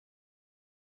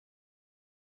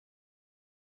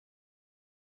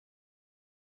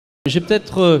Je vais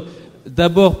peut-être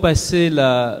d'abord passer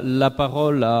la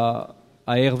parole à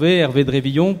Hervé de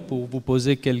Révillon pour vous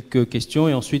poser quelques questions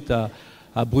et ensuite à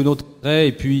Bruno Tray.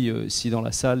 Et puis, si dans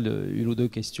la salle, une ou deux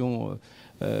questions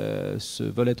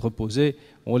veulent être posées,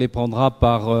 on les prendra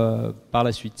par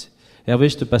la suite. Hervé,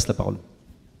 je te passe la parole.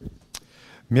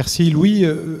 Merci Louis.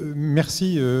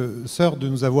 Merci Sœur de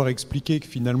nous avoir expliqué que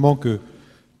finalement que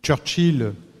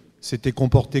Churchill s'était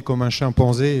comporté comme un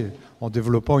chimpanzé en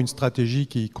développant une stratégie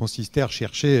qui consistait à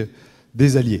chercher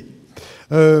des alliés.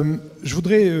 Je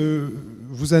voudrais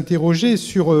vous interroger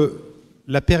sur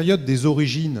la période des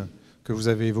origines que vous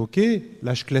avez évoquée,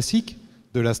 l'âge classique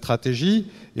de la stratégie,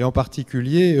 et en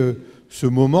particulier ce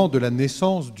moment de la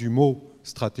naissance du mot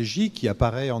stratégie qui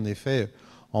apparaît en effet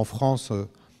en France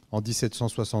en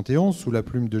 1771 sous la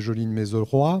plume de Joline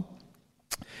Mézeroy.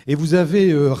 Et vous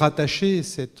avez rattaché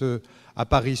cette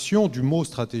apparition du mot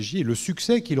stratégie et le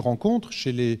succès qu'il rencontre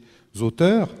chez les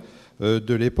auteurs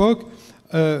de l'époque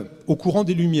au courant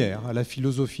des Lumières, à la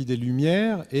philosophie des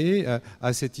Lumières et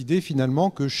à cette idée finalement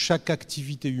que chaque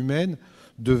activité humaine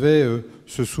devait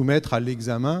se soumettre à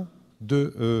l'examen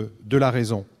de la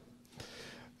raison.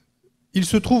 Il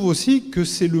se trouve aussi que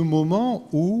c'est le moment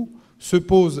où se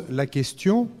pose la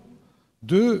question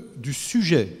du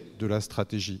sujet de la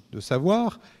stratégie, de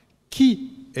savoir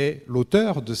qui est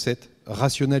l'auteur de cette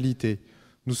rationalité.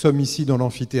 Nous sommes ici dans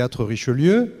l'amphithéâtre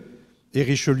Richelieu, et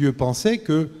Richelieu pensait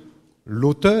que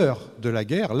l'auteur de la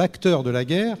guerre, l'acteur de la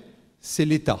guerre, c'est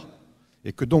l'État,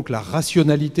 et que donc la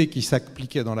rationalité qui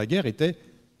s'appliquait dans la guerre était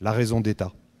la raison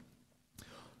d'État.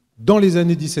 Dans les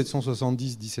années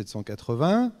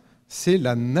 1770-1780, c'est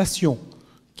la nation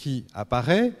qui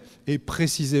apparaît, et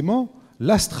précisément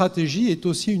la stratégie est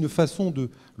aussi une façon le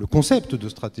concept de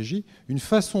stratégie, une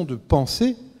façon de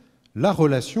penser la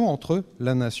relation entre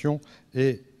la nation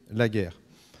et la guerre.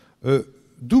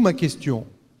 D'où ma question.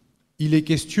 Il est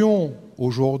question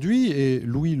aujourd'hui, et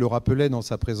Louis le rappelait dans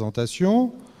sa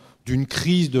présentation, d'une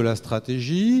crise de la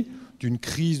stratégie, d'une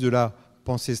crise de la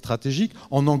pensée stratégique.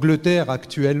 En Angleterre,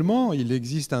 actuellement, il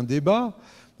existe un débat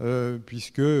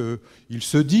puisqu'il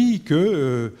se dit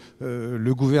que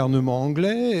le gouvernement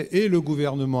anglais et le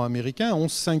gouvernement américain ont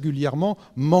singulièrement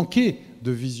manqué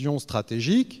de vision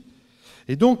stratégique.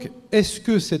 Et donc, est-ce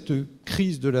que cette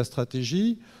crise de la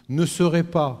stratégie ne serait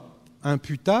pas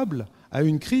imputable à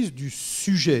une crise du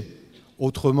sujet?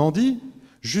 Autrement dit,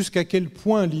 jusqu'à quel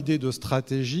point l'idée de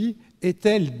stratégie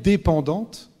est-elle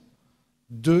dépendante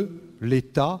de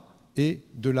l'État et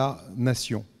de la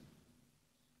nation?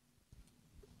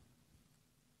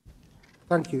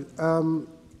 Thank you.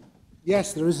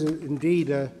 Yes, there is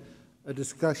indeed a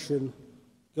discussion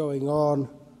going on.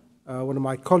 One of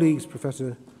my colleagues,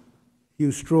 Professor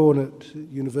Hugh Strawn at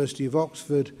University of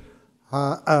Oxford,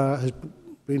 has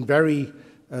been very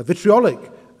vitriolic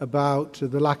about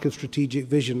the lack of strategic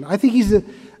vision. I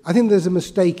think there's a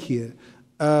mistake here,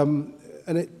 and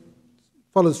it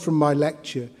follows from my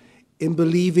lecture, in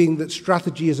believing that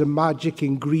strategy is a magic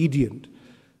ingredient,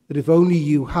 that if only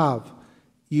you have,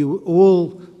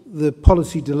 all the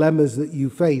policy dilemmas that you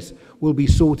face will be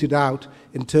sorted out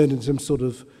and turned into some sort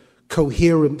of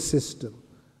coherent system.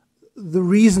 The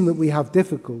reason that we have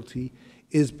difficulty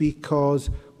is because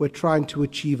we're trying to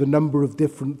achieve a number of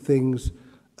different things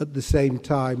at the same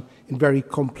time in very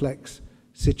complex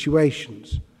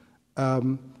situations.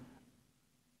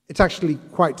 It's actually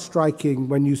quite striking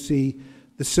when you see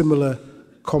the similar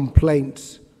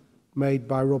complaints made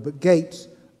by Robert Gates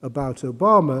about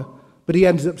Obama, but he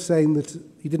ends up saying that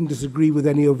he didn't disagree with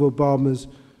any of Obama's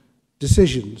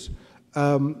decisions.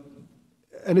 And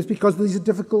it's because these are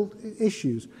difficult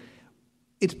issues.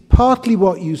 It's partly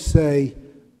what you say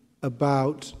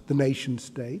about the nation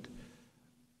state,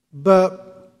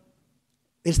 but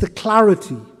it's the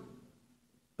clarity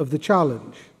of the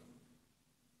challenge.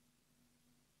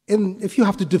 If you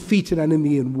have to defeat an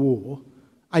enemy in war,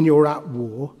 and you're at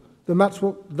war, then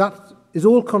that is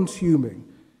all-consuming.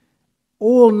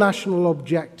 All national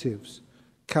objectives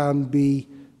can be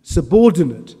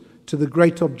subordinate to the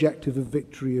great objective of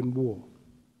victory in war.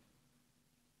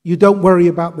 You don't worry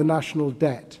about the national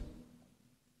debt.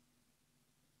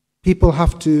 People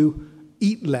have to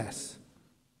eat less.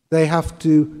 They have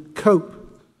to cope.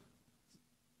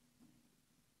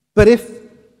 But if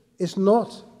it's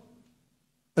not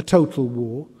a total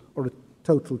war or a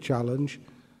total challenge,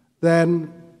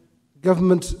 then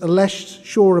governments are less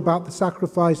sure about the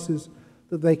sacrifices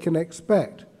that they can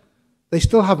expect. They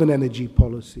still have an energy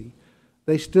policy.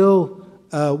 They still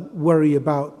worry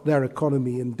about their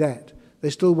economy and debt. They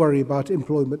still worry about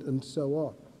employment and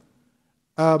so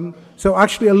on. So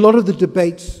actually a lot of the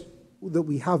debates that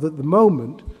we have at the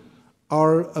moment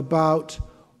are about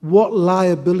what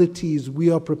liabilities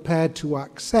we are prepared to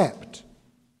accept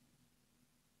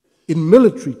in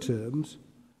military terms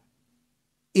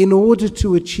in order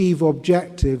to achieve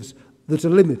objectives that are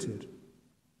limited.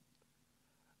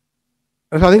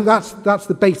 And I think that's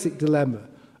the basic dilemma.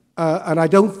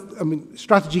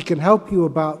 Strategy can help you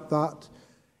about that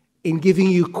in giving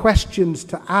you questions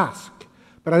to ask,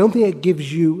 but I don't think it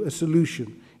gives you a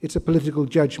solution. It's a political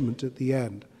judgment at the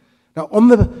end. Now, on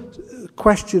the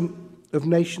question of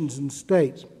nations and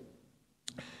states,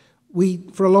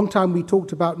 for a long time we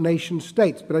talked about nation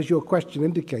states, but as your question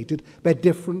indicated, they're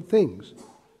different things.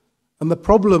 And the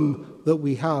problem that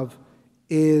we have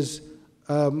is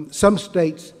some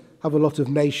states have a lot of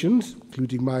nations,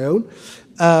 including my own.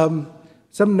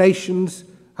 Some nations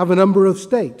have a number of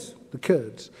states, the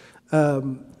Kurds,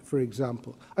 for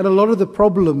example. And a lot of the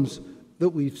problems that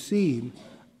we've seen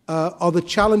are the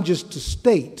challenges to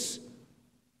states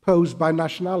posed by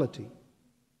nationality.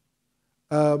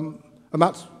 And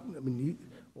that's,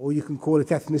 or you can call it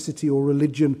ethnicity or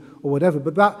religion or whatever.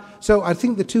 So I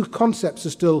think the two concepts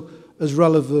are still as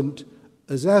relevant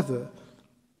as ever.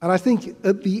 And I think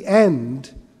at the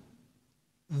end,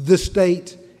 the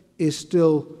state is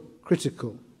still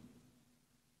critical.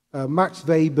 Max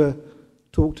Weber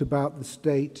talked about the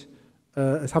state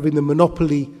as having the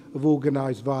monopoly of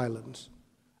organized violence.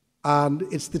 And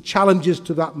it's the challenges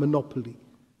to that monopoly,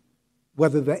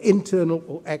 whether they're internal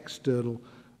or external,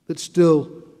 that still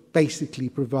basically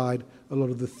provide a lot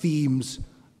of the themes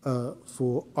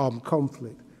for armed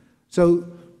conflict. So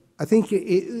I think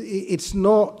it's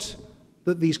not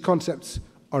that these concepts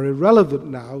are irrelevant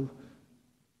now,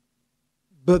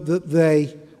 but that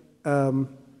they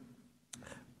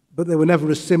were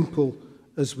never as simple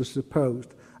as was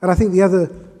supposed. And I think the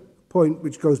other point,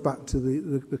 which goes back to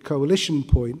the coalition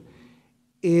point,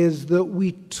 is that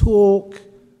we talk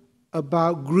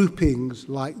about groupings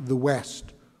like the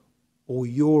West or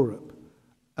Europe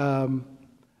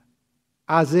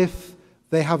as if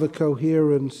they have a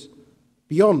coherence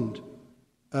beyond,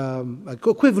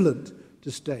 equivalent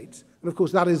to states. And of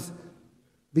course that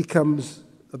becomes,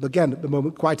 again at the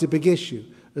moment, quite a big issue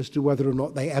as to whether or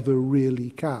not they ever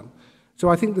really can. So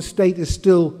I think the state is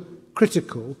still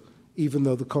critical, even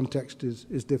though the context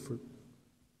is different.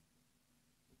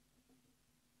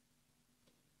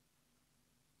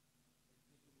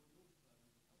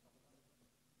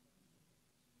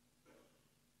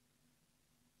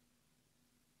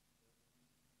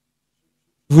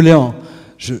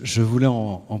 Je voulais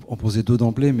en poser deux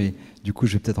d'emblée, mais du coup,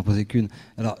 je vais peut-être en poser qu'une.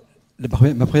 Alors,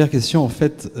 ma première question, en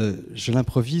fait, je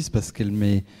l'improvise parce qu'elle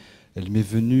m'est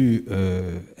venue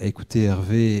à écouter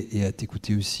Hervé et à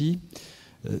t'écouter aussi.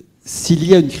 S'il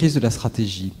y a une crise de la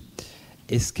stratégie,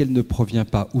 est-ce qu'elle ne provient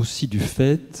pas aussi du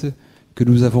fait que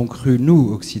nous avons cru,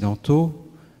 nous, occidentaux,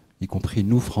 y compris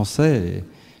nous, Français, et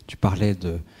tu parlais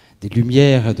des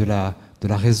Lumières et de la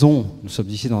raison, nous sommes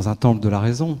ici dans un temple de la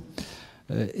raison,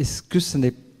 est-ce que ça ne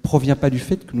provient pas du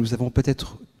fait que nous avons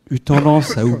peut-être eu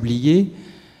tendance à oublier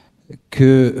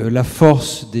que la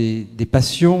force des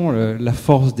passions, la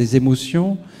force des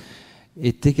émotions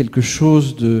était quelque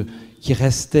chose qui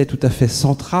restait tout à fait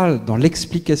central dans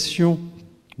l'explication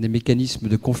des mécanismes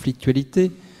de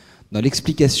conflictualité, dans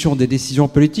l'explication des décisions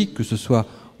politiques, que ce soit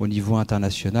au niveau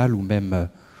international ou même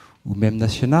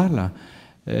national.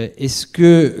 Est-ce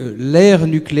que l'ère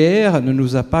nucléaire ne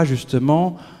nous a pas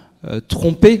justement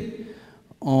trompés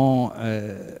en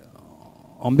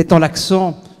mettant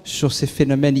l'accent sur ces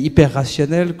phénomènes hyper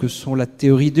rationnels que sont la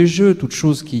théorie des jeux, toutes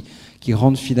choses qui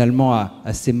rendent finalement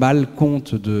assez mal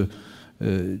compte du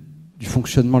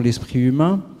fonctionnement de l'esprit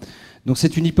humain. Donc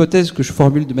c'est une hypothèse que je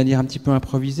formule de manière un petit peu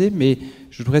improvisée, mais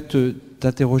je voudrais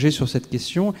t'interroger sur cette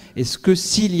question. Est-ce que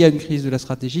s'il y a une crise de la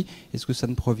stratégie, est-ce que ça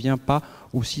ne provient pas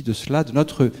aussi de cela, de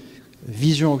notre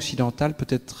vision occidentale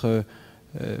peut-être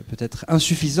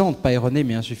insuffisante, pas erronée,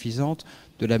 mais insuffisante,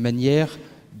 de la manière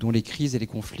dont les crises et les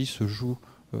conflits se jouent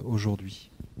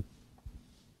aujourd'hui?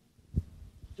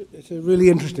 It's a really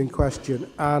interesting question,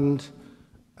 and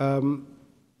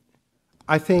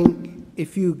I think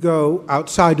if you go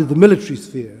outside of the military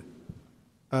sphere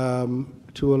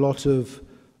to a lot of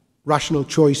rational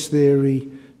choice theory,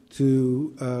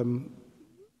 to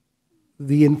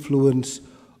the influence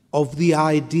of the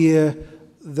idea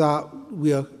that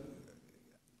we are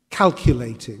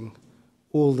calculating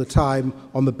all the time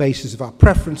on the basis of our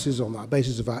preferences, on the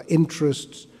basis of our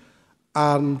interests,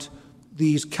 and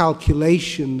these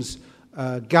calculations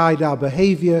guide our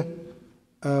behavior,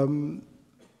 and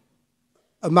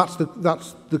that's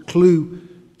the clue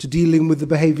to dealing with the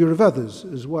behavior of others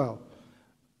as well.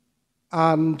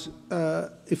 And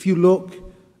if you look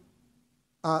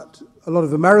at a lot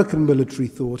of American military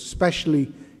thought,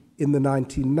 especially in the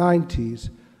 1990s,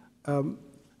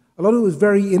 a lot of it was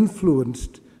very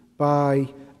influenced by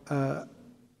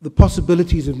the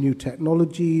possibilities of new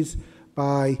technologies,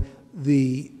 by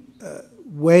the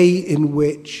way in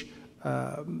which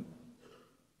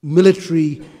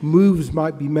military moves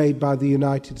might be made by the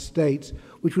United States,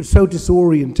 which would so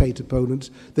disorientate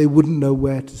opponents they wouldn't know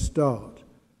where to start,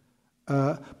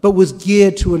 but was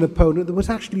geared to an opponent that was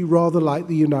actually rather like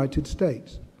the United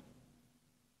States,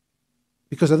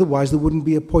 because otherwise there wouldn't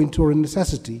be a point or a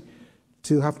necessity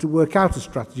to have to work out a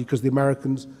strategy, because the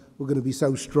Americans were going to be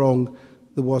so strong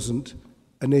there wasn't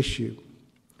an issue.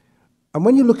 And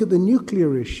when you look at the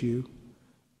nuclear issue,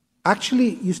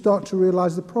 actually you start to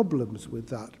realize the problems with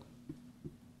that.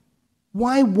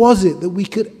 Why was it that we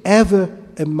could ever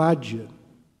imagine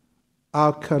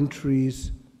our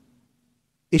countries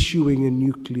issuing a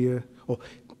nuclear or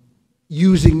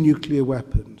using nuclear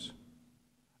weapons?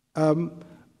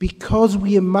 Because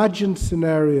we imagined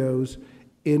scenarios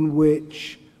in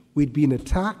which we'd been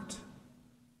attacked,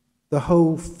 the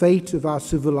whole fate of our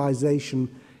civilization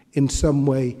in some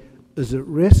way is at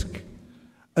risk,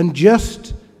 and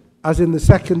just as in the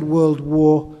Second World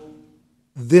War,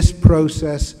 this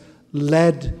process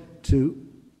led to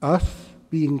us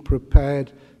being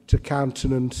prepared to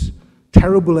countenance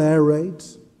terrible air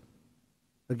raids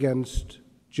against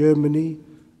Germany,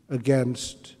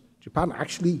 against Japan,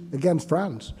 actually against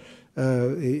France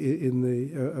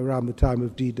around the time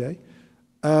of D-Day,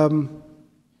 and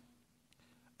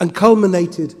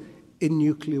culminated in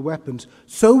nuclear weapons.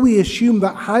 So we assume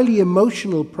that highly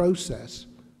emotional process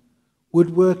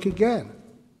would work again.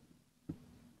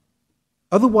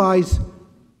 Otherwise,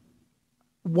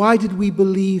 why did we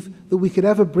believe that we could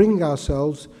ever bring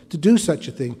ourselves to do such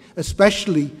a thing,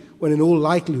 especially when in all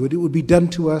likelihood it would be done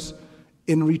to us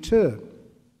in return?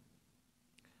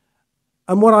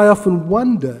 And what I often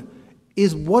wonder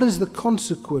is, what is the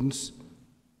consequence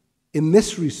in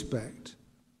this respect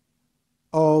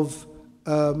of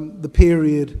the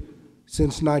period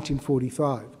since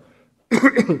 1945,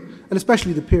 and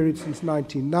especially the period since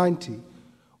 1990,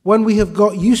 when we have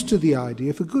got used to the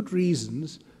idea, for good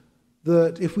reasons,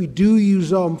 that if we do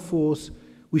use armed force,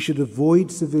 we should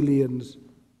avoid civilians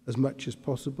as much as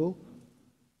possible,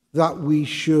 that we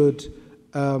should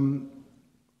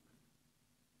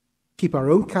keep our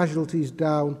own casualties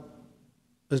down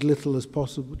as little as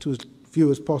possible, to as few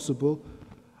as possible,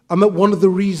 and that one of the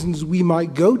reasons we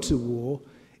might go to war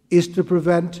is to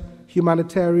prevent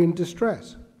humanitarian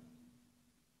distress.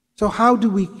 So how do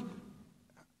we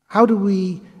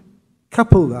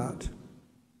couple that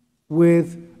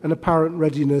with an apparent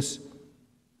readiness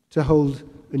to hold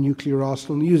a nuclear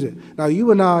arsenal and use it? Now,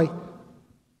 you and I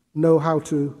know how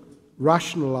to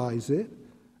rationalize it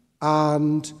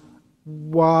and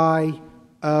why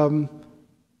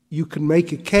you can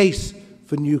make a case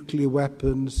for nuclear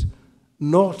weapons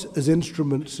not as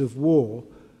instruments of war,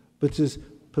 but as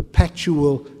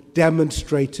perpetual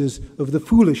demonstrators of the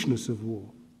foolishness of war,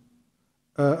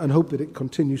 and hope that it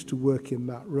continues to work in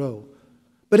that role.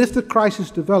 But if the crisis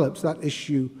develops, that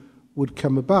issue would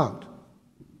come about.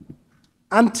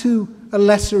 And to a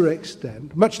lesser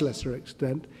extent, much lesser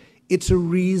extent, it's a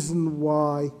reason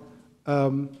why,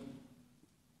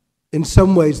 in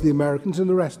some ways, the Americans and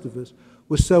the rest of us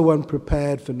were so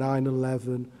unprepared for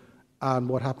 9/11 and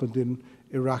what happened in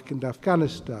Iraq and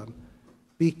Afghanistan,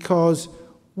 because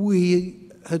we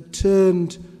had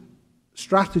turned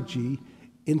strategy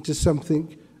into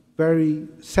something very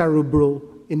cerebral,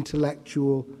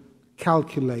 intellectual,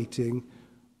 calculating,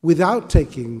 without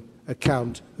taking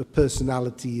account of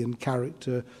personality and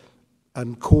character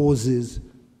and causes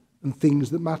and things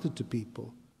that matter to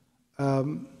people.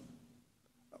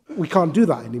 We can't do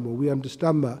that anymore, we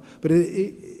understand that. But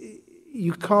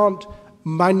you can't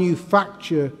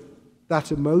manufacture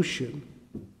that emotion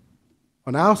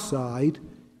on our side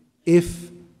if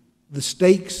the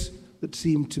stakes that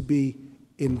seem to be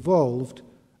involved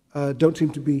don't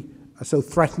seem to be so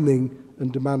threatening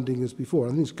and demanding as before. I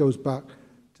think this goes back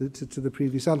to the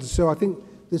previous answer. So I think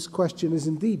this question is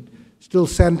indeed still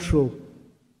central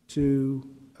to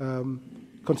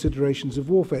considerations of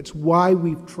warfare. It's why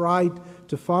we've tried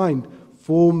to find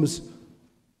forms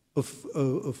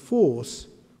of force,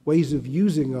 ways of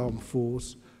using armed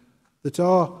force that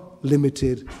are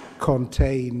limited,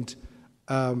 contained,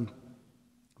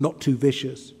 not too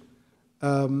vicious.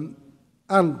 And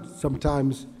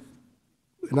sometimes,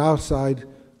 in our side,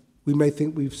 we may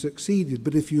think we've succeeded.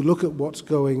 But if you look at what's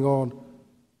going on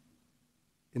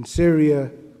in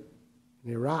Syria,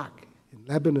 in Iraq, in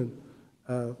Lebanon,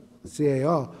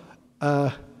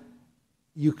 CAR,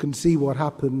 you can see what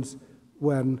happens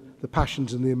when the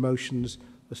passions and the emotions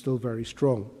are still very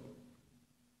strong.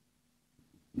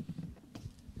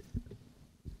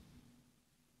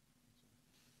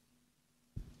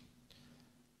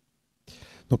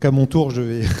 Donc à mon tour, je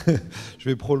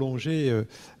vais prolonger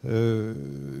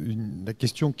la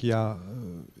question qui a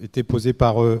été posée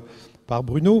par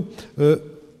Bruno,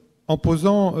 en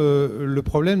posant le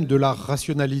problème de la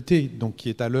rationalité donc, qui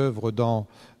est à l'œuvre dans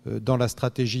la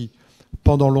stratégie.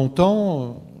 Pendant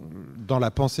longtemps, dans la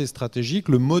pensée stratégique,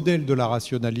 le modèle de la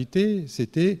rationalité,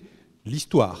 c'était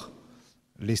l'histoire.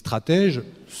 Les stratèges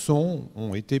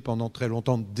ont été pendant très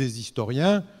longtemps des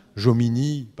historiens.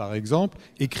 Jomini, par exemple,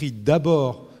 écrit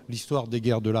d'abord l'histoire des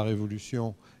guerres de la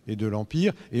Révolution et de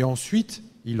l'Empire, et ensuite,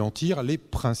 il en tire les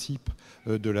principes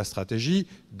de la stratégie,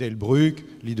 Delbrück,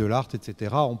 Lidlard,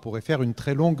 etc. On pourrait faire une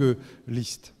très longue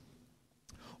liste.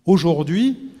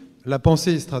 Aujourd'hui, la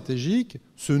pensée stratégique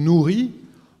se nourrit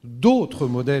d'autres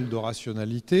modèles de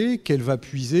rationalité qu'elle va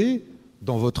puiser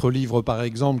dans votre livre, par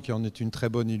exemple, qui en est une très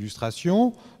bonne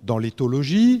illustration, dans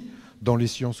l'éthologie, dans les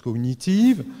sciences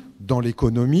cognitives, dans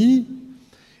l'économie.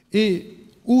 Et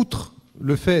outre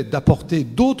le fait d'apporter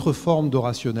d'autres formes de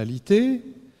rationalité,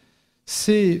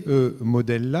 ces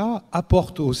modèles-là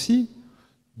apportent aussi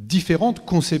différentes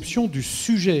conceptions du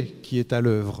sujet qui est à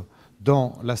l'œuvre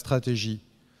dans la stratégie.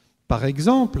 Par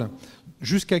exemple,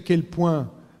 jusqu'à quel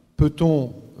point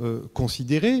peut-on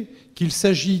considérer qu'il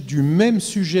s'agit du même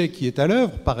sujet qui est à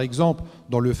l'œuvre, par exemple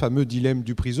dans le fameux dilemme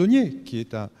du prisonnier, qui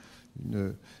est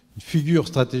une figure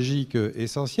stratégique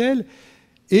essentielle,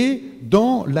 et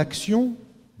dans l'action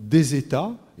des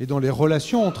États et dans les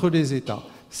relations entre les États.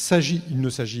 Il ne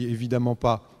s'agit évidemment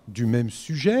pas du même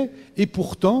sujet, et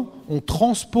pourtant on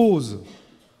transpose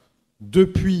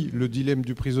depuis le dilemme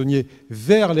du prisonnier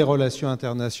vers les relations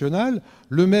internationales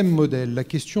le même modèle. La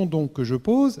question donc que je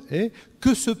pose est: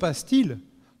 que se passe-t-il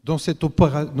dans cette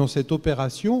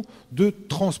opération de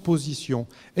transposition?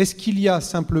 Est-ce qu'il y a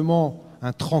simplement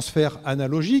un transfert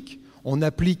analogique? On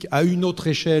applique à une autre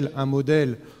échelle un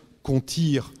modèle qu'on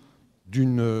tire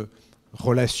d'une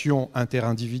relation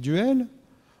interindividuelle?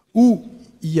 Ou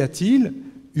y a-t-il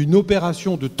une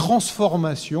opération de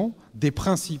transformation des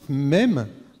principes mêmes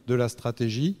de la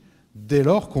stratégie dès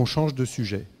lors qu'on change de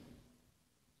sujet?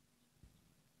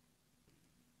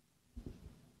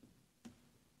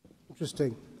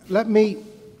 Interesting. Let me,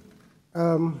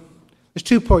 there's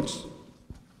 2 points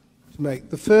to make.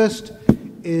 The first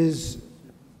is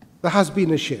there has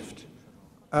been a shift.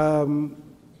 The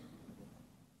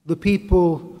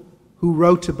people who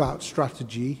wrote about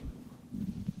strategy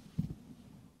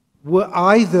were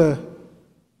either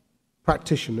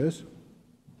practitioners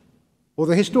or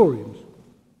the historians.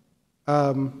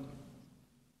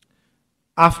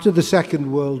 After the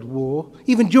Second World War,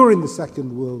 even during the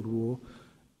Second World War,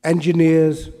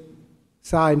 engineers,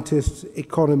 scientists,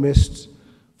 economists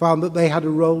found that they had a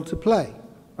role to play,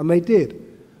 and they did.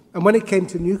 And when it came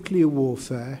to nuclear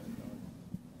warfare,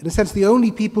 in a sense, the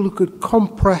only people who could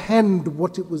comprehend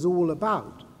what it was all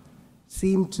about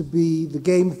seemed to be the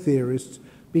game theorists,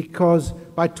 because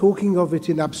by talking of it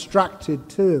in abstracted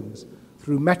terms,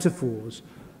 through metaphors,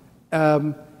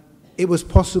 it was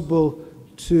possible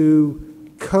to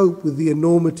cope with the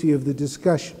enormity of the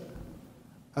discussion.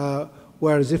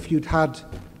 Whereas if you'd had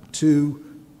to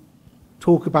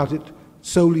talk about it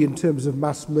solely in terms of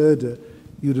mass murder,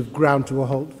 you'd have ground to a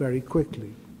halt very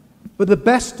quickly. But the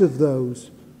best of those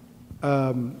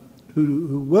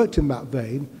who worked in that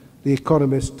vein, the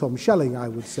economist Tom Schelling, I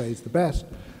would say, is the best,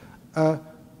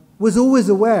 was always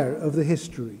aware of the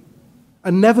history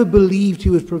and never believed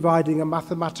he was providing a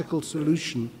mathematical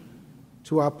solution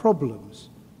to our problems.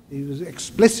 He was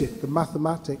explicit, the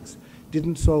mathematics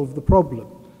didn't solve the problem.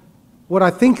 What I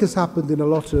think has happened in a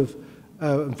lot of,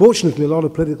 unfortunately, a lot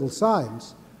of political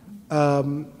science,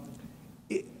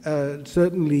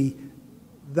 certainly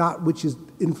that which is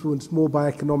influenced more by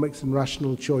economics and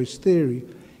rational choice theory,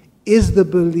 is the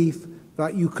belief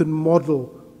that you can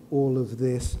model all of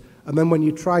this, and then when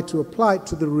you try to apply it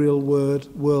to the real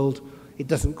world, it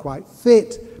doesn't quite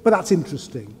fit, but that's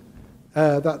interesting.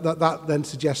 That then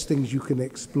suggests things you can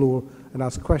explore and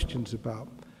ask questions about.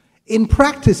 In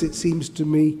practice, it seems to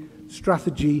me,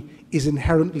 strategy is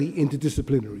inherently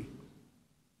interdisciplinary.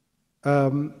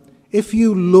 If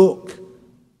you look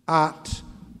at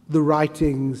the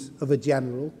writings of a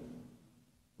general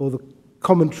or the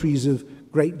commentaries of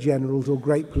great generals or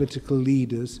great political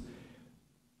leaders,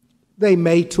 they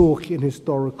may talk in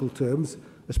historical terms,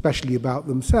 especially about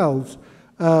themselves,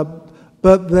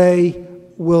 but they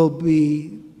will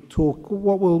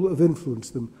what will have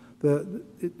influenced them?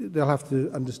 They'll have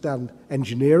to understand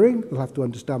engineering, they'll have to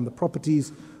understand the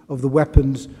properties of the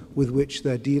weapons with which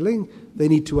they're dealing. They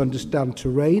need to understand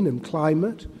terrain and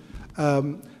climate.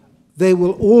 They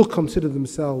will all consider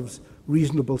themselves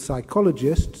reasonable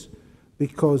psychologists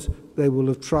because they will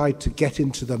have tried to get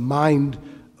into the mind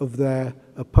of their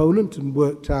opponent and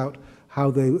worked out how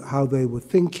they were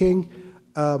thinking.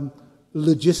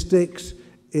 Logistics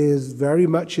is very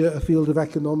much a field of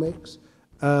economics.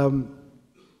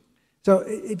 So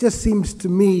it just seems to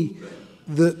me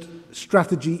that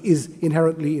strategy is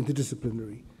inherently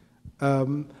interdisciplinary.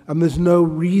 And there's no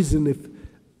reason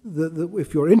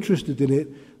if you're interested in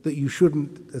it that you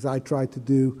shouldn't, as I tried to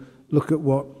do, look at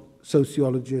what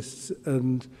sociologists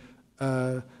and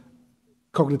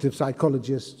cognitive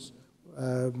psychologists,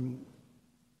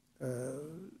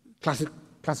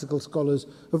 classical scholars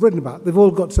have written about. They've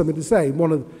all got something to say.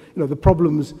 One of the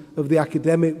problems of the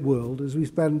academic world is we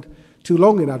spend too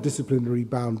long in our disciplinary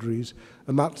boundaries,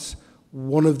 and that's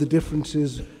one of the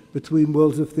differences between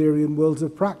worlds of theory and worlds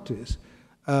of practice.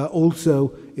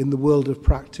 Also, in the world of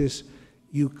practice,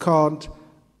 you can't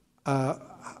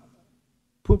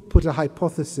put a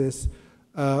hypothesis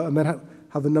and then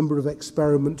have a number of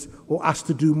experiments or ask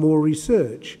to do more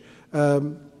research.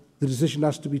 The decision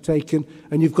has to be taken,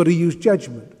 and you've got to use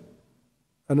judgment.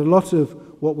 And a lot of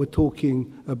what we're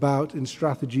talking about in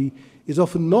strategy is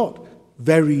often not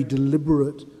very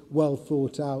deliberate, well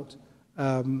thought out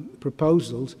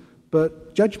proposals,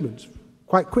 but judgments,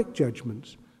 quite quick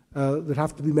judgments that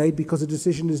have to be made because a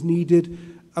decision is needed,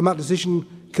 and that decision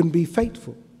can be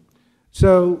fateful.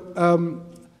 So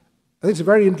I think it's a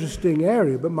very interesting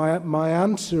area, but my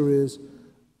answer is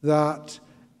that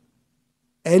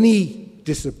any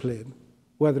discipline,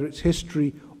 whether it's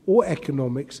history or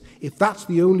economics, if that's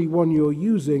the only one you're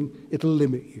using, it'll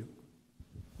limit you,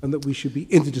 and that we should be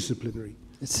interdisciplinary.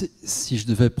 Si je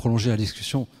devais prolonger la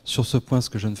discussion sur ce point, ce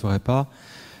que je ne ferais pas,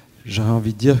 j'aurais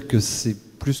envie de dire que c'est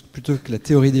plutôt que la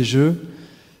théorie des jeux,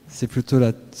 c'est plutôt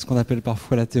ce qu'on appelle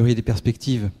parfois la théorie des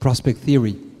perspectives, prospect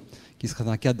theory, qui serait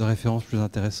un cadre de référence plus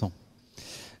intéressant.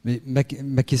 Mais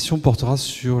ma question portera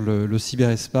sur le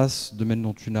cyberespace, domaine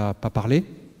dont tu n'as pas parlé.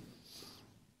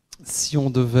 Si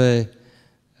on devait...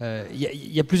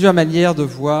 Il y a plusieurs manières de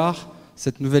voir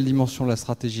cette nouvelle dimension de la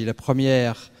stratégie. La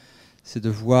première, c'est de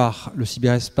voir le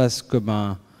cyberespace comme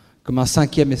un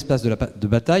cinquième espace de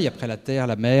bataille, après la terre,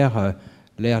 la mer,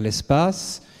 l'air,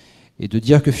 l'espace, et de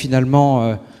dire que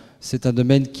finalement, c'est un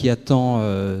domaine qui attend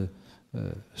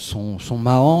son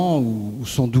Mahan ou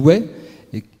son Douai,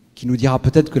 et qui nous dira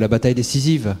peut-être que la bataille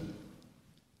décisive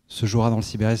se jouera dans le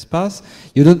cyberespace.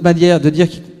 Il y a une autre manière de dire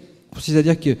consiste à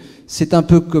dire que c'est un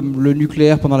peu comme le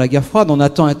nucléaire pendant la guerre froide. On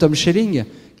attend un Tom Schelling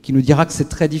qui nous dira que c'est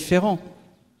très différent.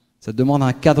 Ça demande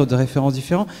un cadre de référence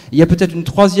différent. Et il y a peut-être une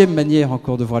troisième manière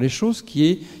encore de voir les choses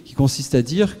qui consiste à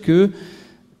dire que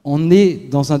on est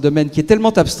dans un domaine qui est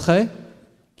tellement abstrait,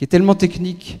 qui est tellement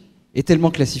technique et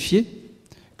tellement classifié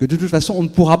que de toute façon on ne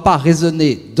pourra pas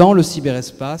raisonner dans le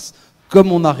cyberespace comme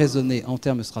on a raisonné en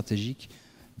termes stratégiques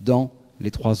dans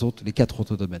les quatre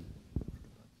autres domaines.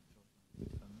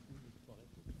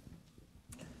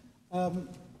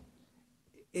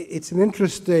 It's an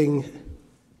interesting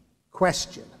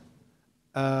question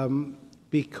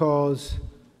because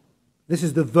this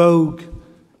is the vogue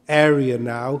area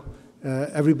now.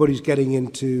 Everybody's getting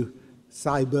into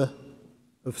cyber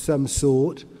of some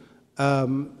sort.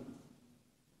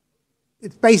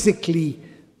 It's basically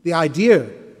the idea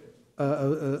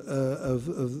of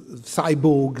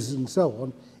cyborgs and so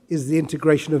on is the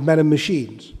integration of men and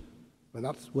machines. And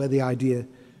that's where the idea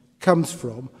comes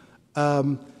from.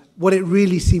 What it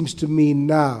really seems to mean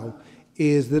now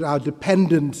is that our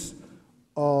dependence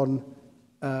on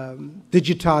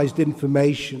digitized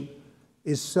information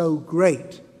is so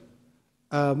great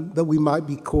that we might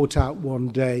be caught out one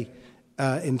day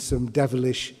in some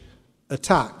devilish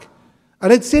attack.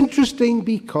 And it's interesting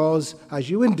because, as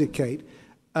you indicate,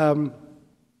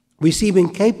 we seem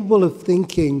incapable of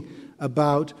thinking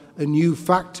about a new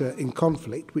factor in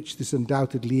conflict, which this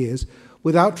undoubtedly is,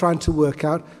 without trying to work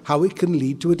out how it can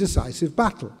lead to a decisive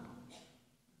battle.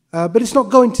 But it's not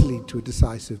going to lead to a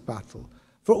decisive battle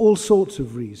for all sorts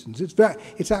of reasons.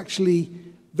 It's actually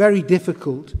very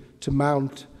difficult to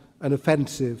mount an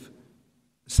offensive,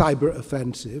 cyber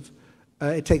offensive.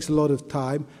 It takes a lot of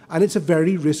time, and it's a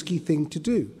very risky thing to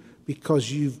do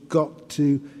because you've got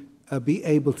to be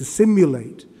able to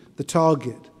simulate the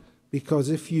target, because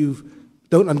if you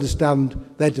don't understand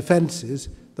their defenses,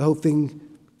 the whole thing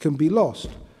can be lost.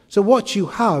 So what you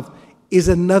have is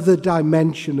another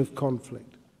dimension of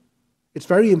conflict. It's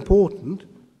very important.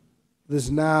 There's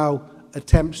now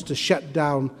attempts to shut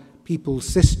down people's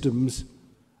systems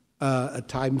at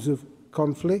times of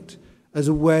conflict. as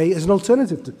a way, as an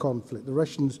alternative to conflict. The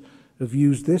Russians have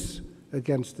used this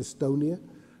against Estonia.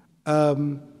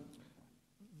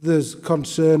 There's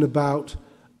concern about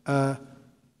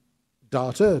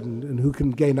data and who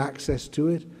can gain access to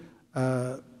it.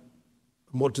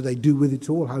 What do they do with it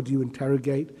all? How do you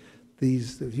interrogate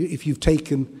these? If you've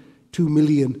taken 2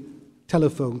 million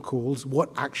telephone calls,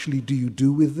 what actually do you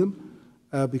do with them?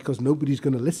 Because nobody's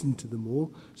going to listen to them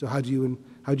all. So how do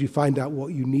you find out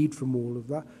what you need from all of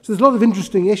that? So there's a lot of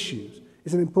interesting issues.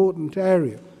 It's an important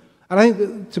area. And I think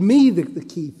that, to me, the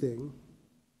key thing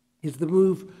is the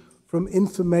move from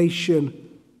information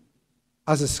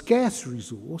as a scarce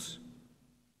resource,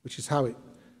 which is how it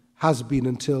has been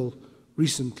until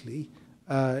recently.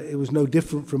 It was no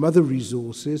different from other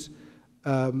resources.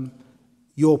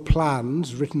 Your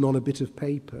plans, written on a bit of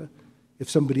paper, if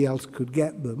somebody else could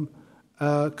get them,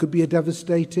 could be a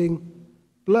devastating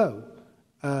blow.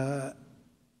 But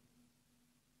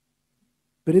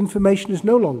information is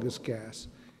no longer scarce.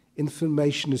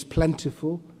 Information is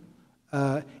plentiful.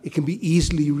 It can be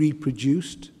easily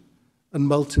reproduced and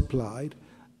multiplied,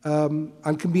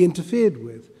 and can be interfered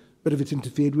with. But if it's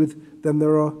interfered with, then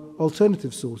there are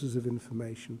alternative sources of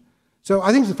information. So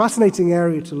I think it's a fascinating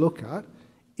area to look at.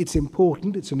 It's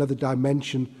important. It's another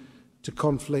dimension to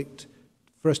conflict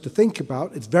for us to think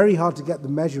about. It's very hard to get the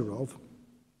measure of.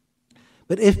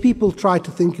 But if people try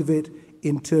to think of it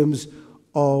in terms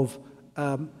of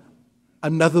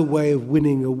another way of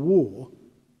winning a war,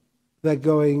 they're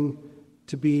going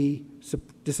to be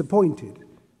disappointed,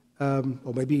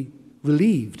 or maybe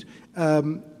relieved.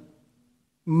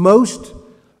 Most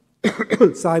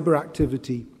cyber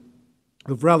activity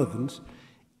of relevance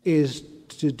is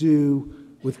to do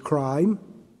with crime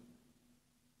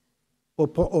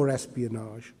or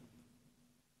espionage.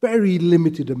 Very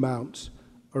limited amounts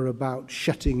are about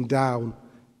shutting down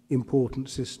important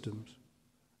systems.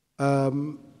 They're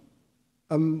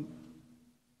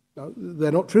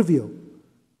not trivial,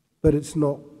 but it's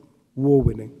not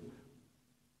war-winning.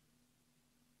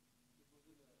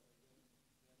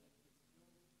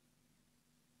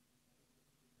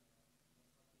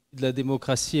 La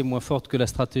démocratie est moins forte que la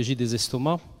stratégie des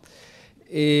estomacs.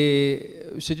 Et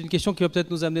c'est une question qui va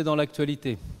peut-être nous amener dans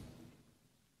l'actualité.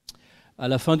 À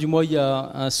la fin du mois, il y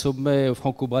a un sommet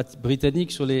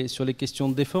franco-britannique sur les questions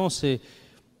de défense. Et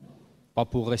pas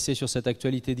pour rester sur cette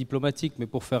actualité diplomatique, mais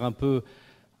pour faire un peu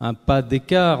un pas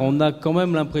d'écart, on a quand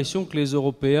même l'impression que les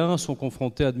Européens sont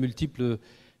confrontés à de multiples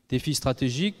défis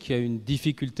stratégiques, qu'il y a une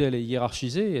difficulté à les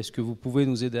hiérarchiser. Est-ce que vous pouvez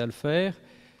nous aider à le faire ?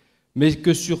 Mais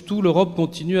que surtout l'Europe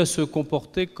continue à se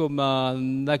comporter comme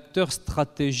un acteur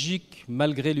stratégique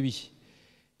malgré lui.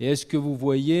 Et est-ce que vous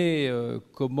voyez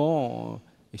comment,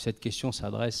 et cette question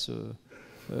s'adresse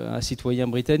à un citoyen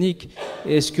britannique,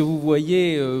 est-ce que vous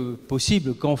voyez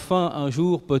possible qu'enfin un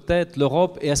jour peut-être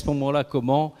l'Europe, et à ce moment-là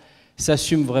comment,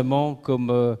 s'assume vraiment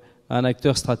comme un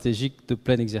acteur stratégique de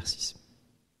plein exercice ?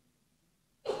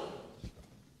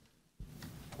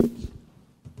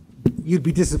 You'd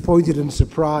be disappointed and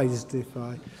surprised if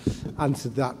I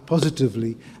answered that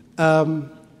positively. The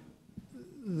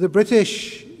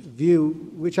British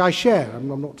view, which I share, I'm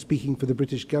not speaking for the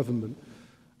British government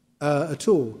at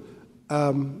all,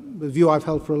 the view I've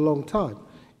held for a long time,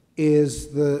 is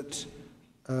that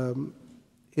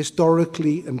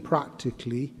historically and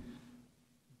practically,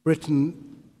 Britain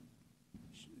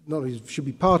not only should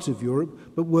be part of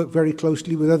Europe, but work very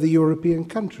closely with other European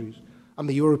countries. And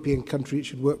the European country it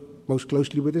should work most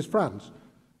closely with is France.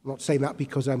 I'm not saying that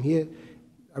because I'm here.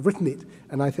 I've written it,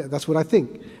 and that's what I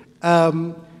think.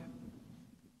 And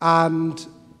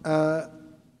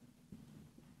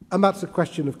that's a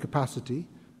question of capacity.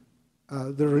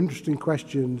 There are interesting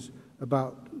questions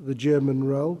about the German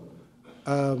role.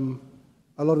 A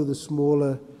lot of the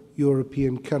smaller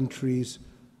European countries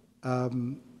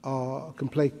can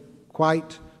play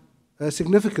quite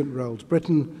significant roles.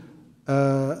 Britain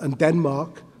and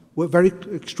Denmark work very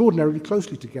extraordinarily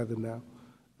closely together now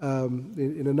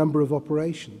in a number of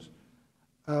operations.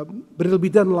 But it'll be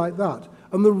done like that.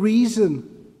 And the reason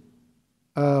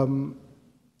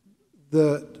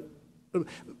that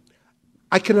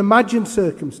I can imagine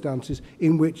circumstances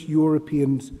in which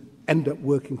Europeans end up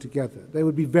working together. They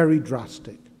would be very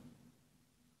drastic.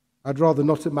 I'd rather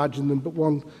not imagine them, but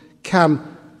one can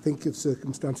think of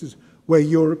circumstances where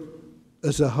Europe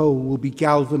as a whole will be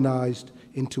galvanized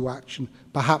into action,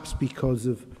 perhaps because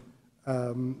of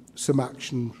some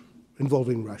action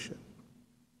involving Russia.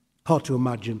 Hard to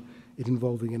imagine it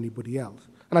involving anybody else.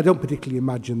 And I don't particularly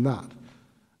imagine that.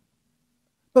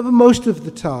 But for most of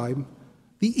the time,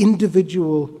 the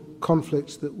individual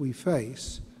conflicts that we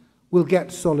face will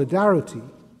get solidarity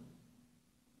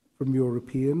from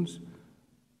Europeans,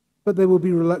 but they will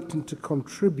be reluctant to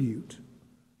contribute.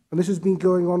 And this has been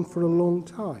going on for a long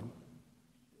time.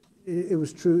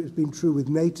 It's been true with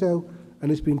NATO,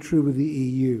 and it's been true with the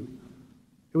EU.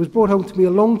 It was brought home to me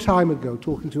a long time ago,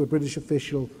 talking to a British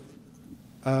official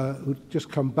who'd just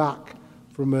come back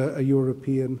from a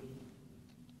European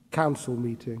Council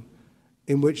meeting,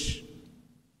 in which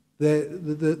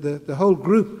the whole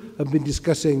group have been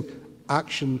discussing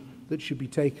action that should be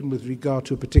taken with regard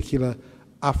to a particular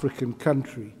African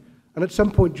country. And at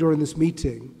some point during this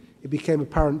meeting, it became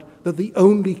apparent that the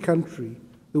only country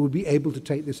that would be able to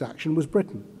take this action was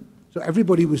Britain. So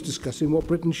everybody was discussing what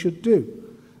Britain should do,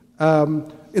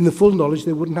 in the full knowledge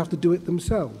they wouldn't have to do it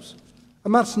themselves.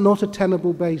 And that's not a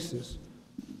tenable basis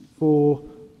for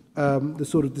the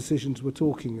sort of decisions we're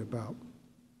talking about.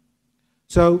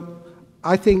 So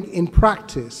I think in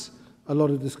practice, a lot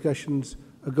of discussions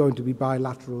are going to be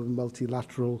bilateral and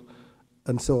multilateral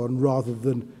and so on, rather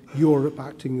than Europe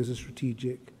acting as a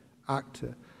strategic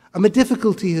actor. And the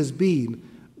difficulty has been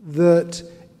that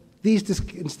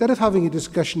instead of having a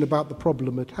discussion about the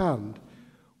problem at hand,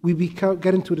 we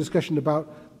get into a discussion about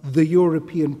the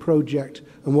European project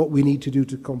and what we need to do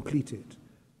to complete it.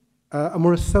 And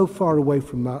we're so far away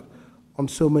from that on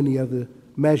so many other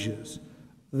measures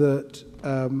that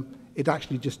it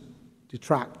actually just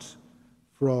detracts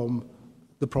from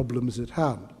the problems at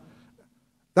hand.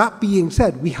 That being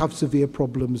said, we have severe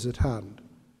problems at hand.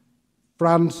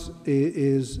 France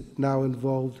is now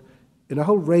involved in a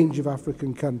whole range of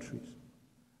African countries.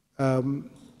 The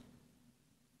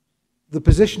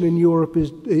position in Europe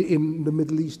in the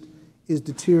Middle East is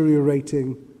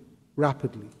deteriorating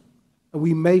rapidly. And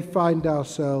we may find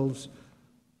ourselves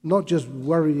not just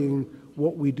worrying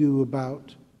what we do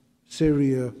about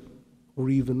Syria or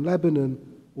even Lebanon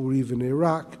or even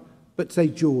Iraq, but say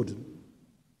Jordan.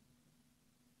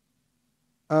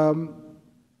 And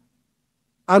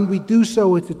we do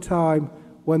so at a time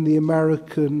when the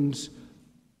Americans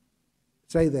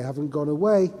say they haven't gone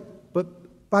away, but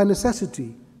by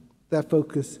necessity, their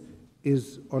focus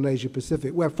is on Asia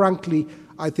Pacific, where frankly,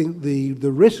 I think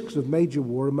the risks of major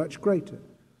war are much greater.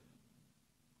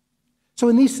 So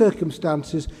in these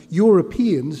circumstances,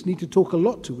 Europeans need to talk a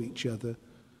lot to each other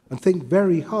and think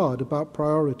very hard about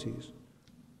priorities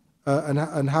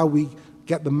and how we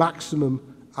get the maximum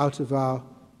out of our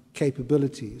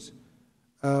capabilities.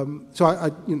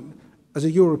 So as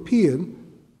a European,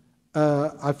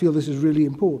 I feel this is really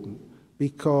important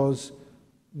because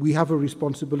we have a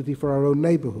responsibility for our own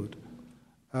neighborhood.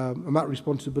 And that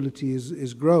responsibility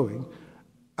is growing.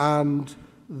 And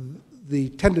the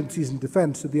tendencies in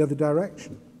defense are the other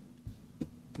direction,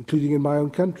 including in my own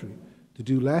country, to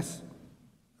do less,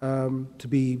 to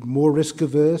be more risk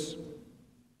averse.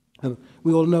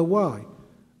 We all know why.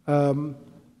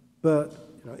 But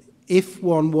if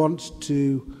one wants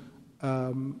to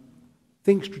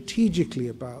think strategically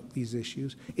about these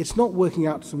issues, it's not working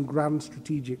out some grand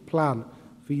strategic plan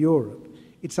for Europe.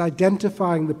 It's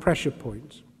identifying the pressure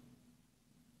points,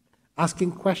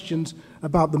 asking questions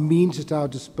about the means at our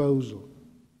disposal,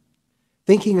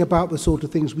 thinking about the sort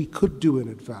of things we could do in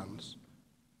advance,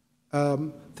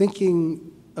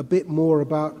 thinking a bit more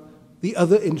about the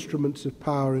other instruments of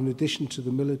power in addition to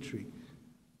the military.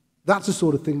 That's the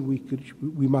sort of thing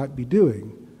we might be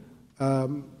doing,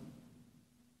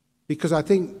 because I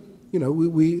think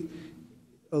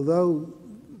although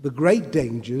the great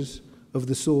dangers of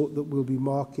the sort that we'll be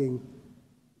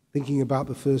thinking about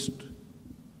the First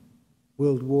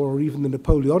World War or even the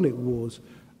Napoleonic Wars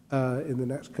in the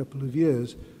next couple of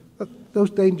years, those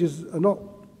dangers are not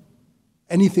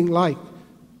anything like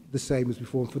the same as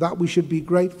before. And for that we should be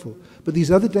grateful. But these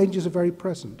other dangers are very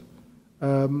present.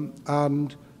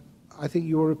 And I think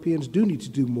Europeans do need to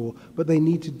do more, but they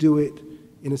need to do it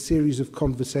in a series of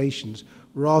conversations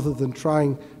rather than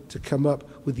trying to come up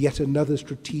with yet another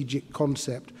strategic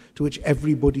concept to which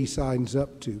everybody signs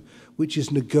up to, which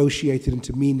is negotiated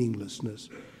into meaninglessness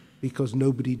because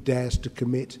nobody dares to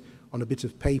commit on a bit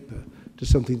of paper to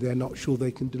something they're not sure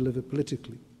they can deliver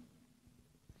politically.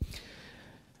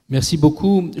 Merci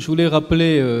beaucoup. Je voulais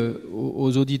rappeler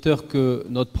aux auditeurs que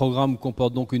notre programme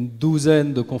comporte donc une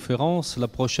douzaine de conférences. La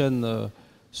prochaine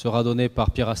sera donnée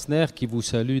par Pierre Asner, qui vous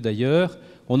salue d'ailleurs.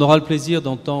 On aura le plaisir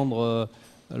d'entendre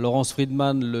Laurence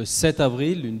Friedman le 7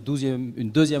 avril,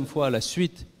 une deuxième fois à la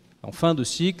suite, en fin de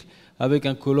cycle, avec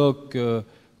un colloque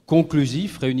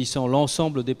conclusif réunissant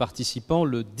l'ensemble des participants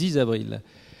le 10 avril.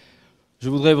 Je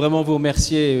voudrais vraiment vous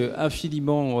remercier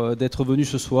infiniment d'être venu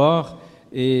ce soir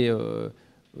et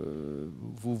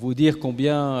vous dire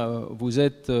combien vous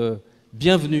êtes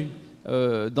bienvenus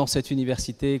dans cette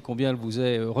université, combien elle vous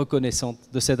est reconnaissante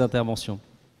de cette intervention.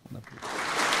 On applaudit.